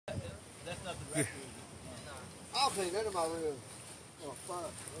I'll take none of my reels. Oh,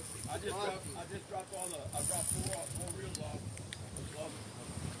 fuck. I just dropped all the, I dropped four reels off.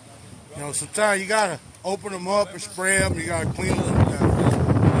 You know, sometimes you gotta open them up and spray them. You gotta clean them.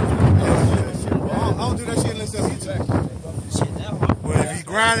 I don't do that shit unless I heat check. But if you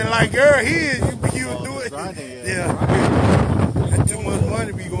grinding like her, you would do it. Grinding, Yeah. That's too much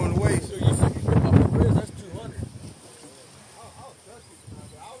money be going to waste. So you said you pick up the reels, that's 200.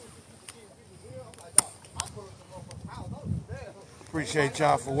 Appreciate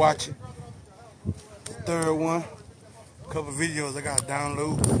y'all for watching. The third one. A couple videos I gotta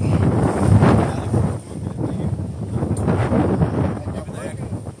download.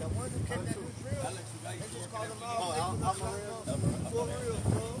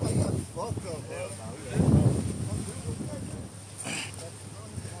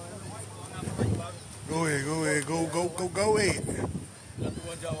 Go ahead.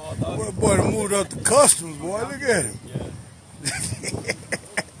 Boy, boy, done moved up the customs, boy. Look at him.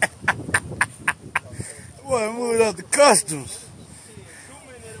 Boy, moved up the customs.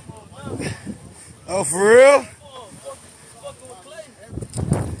 Oh, for real?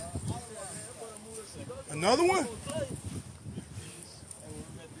 Another one?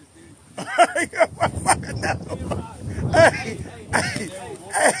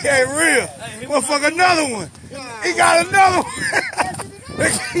 Hey, real. Motherfucker, another one. He got another one.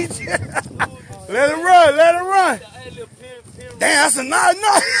 Let it run. Damn, that's another.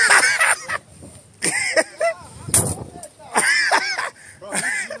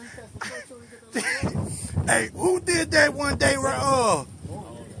 Hey, who did that one day?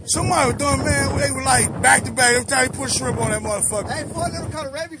 Somebody was doing, man, they were like back to back. Every time you put shrimp on that motherfucker. Hey, for a little kind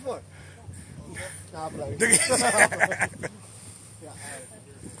of red before. Nah,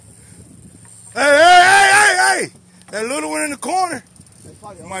 Hey! That little one in the corner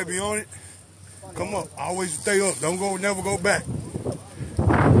might be on it. Come up. Always stay up. Never go back.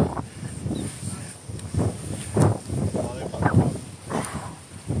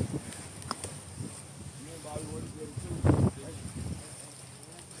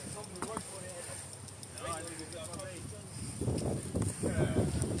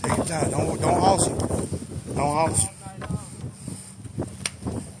 Take it down. Don't hustle. Don't hustle.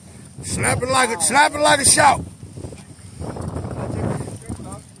 Slap it like a shout.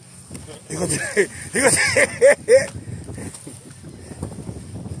 He gonna take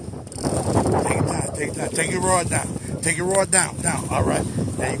it down. Take your rod down. Take your rod down. All right.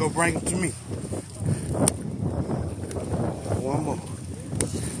 Now you go bring it to me. One more.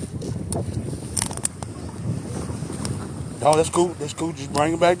 Oh, that's cool. Just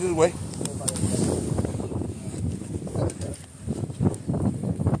bring it back this way.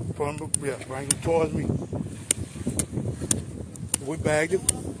 Yeah, bring it towards me. We bagged him.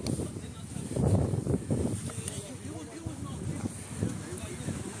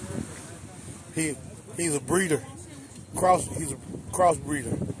 He's a breeder. He's a cross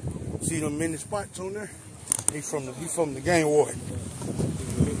breeder. See them many spots on there? He's from the game ward.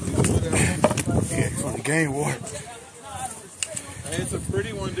 Yeah, from the game ward. Hey, it's a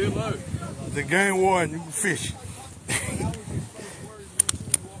pretty one, dude. Look. The game ward, you can fish.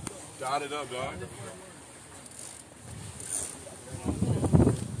 Dot it up, dog.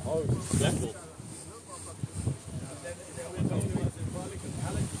 Oh, definitely.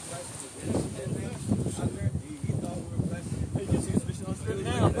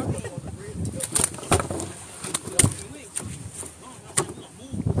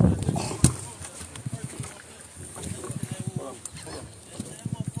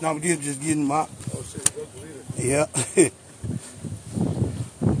 No, I'm just getting my. Oh shit, yeah.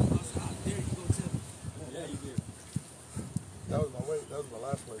 That was my weight. That was my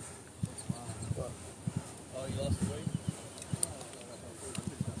last weight. Oh, you lost the weight?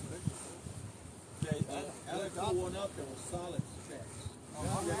 Alex pulled one up that was solid.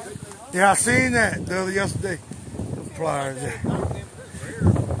 Yeah, I seen that the other yesterday. Those pliers there.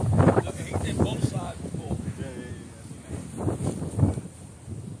 He did both sides before.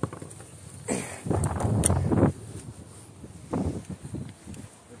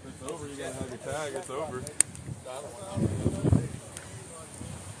 If it's over, you gotta have your tag. It's over.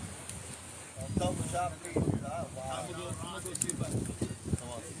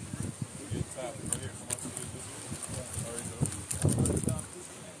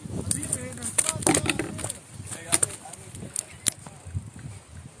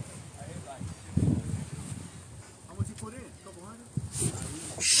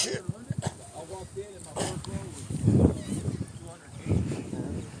 Shit. I walked in and my first row was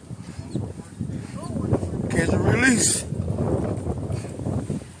 280. Catch and release.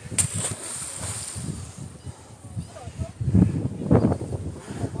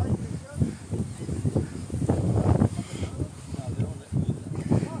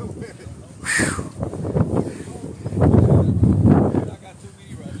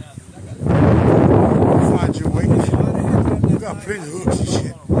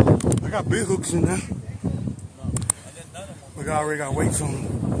 big hooks in there. We already got weights on them.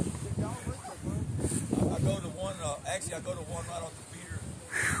 I go to one, actually I go to one right off the pier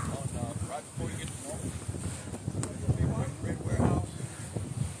on, right before you get to home. Red warehouse.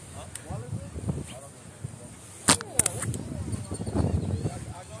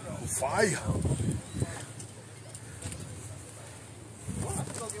 Fire.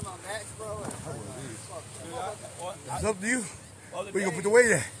 It's up to you. Where you gonna put the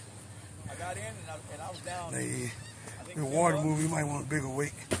weight at? I got in and I was down. Hey, the water move, you might want a bigger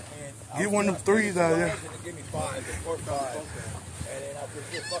weight. Get one of them threes out there. Give me 5. And then I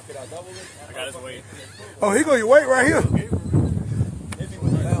said, fuck it, I doubled it. I got his weight. Oh, here go your weight right here. Hit me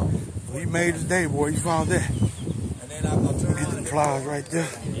with the bell. He made his day, boy. He found that. And then I'll turn Get the pliers right there.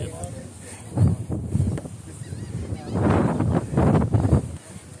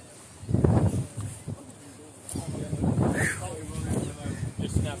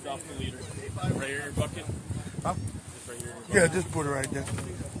 Just snapped off the leader. Right here in your bucket? Huh? Just right here in your bucket. Yeah, just put it right there.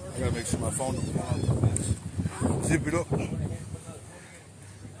 I gotta make sure my phone don't fall. Zip it up.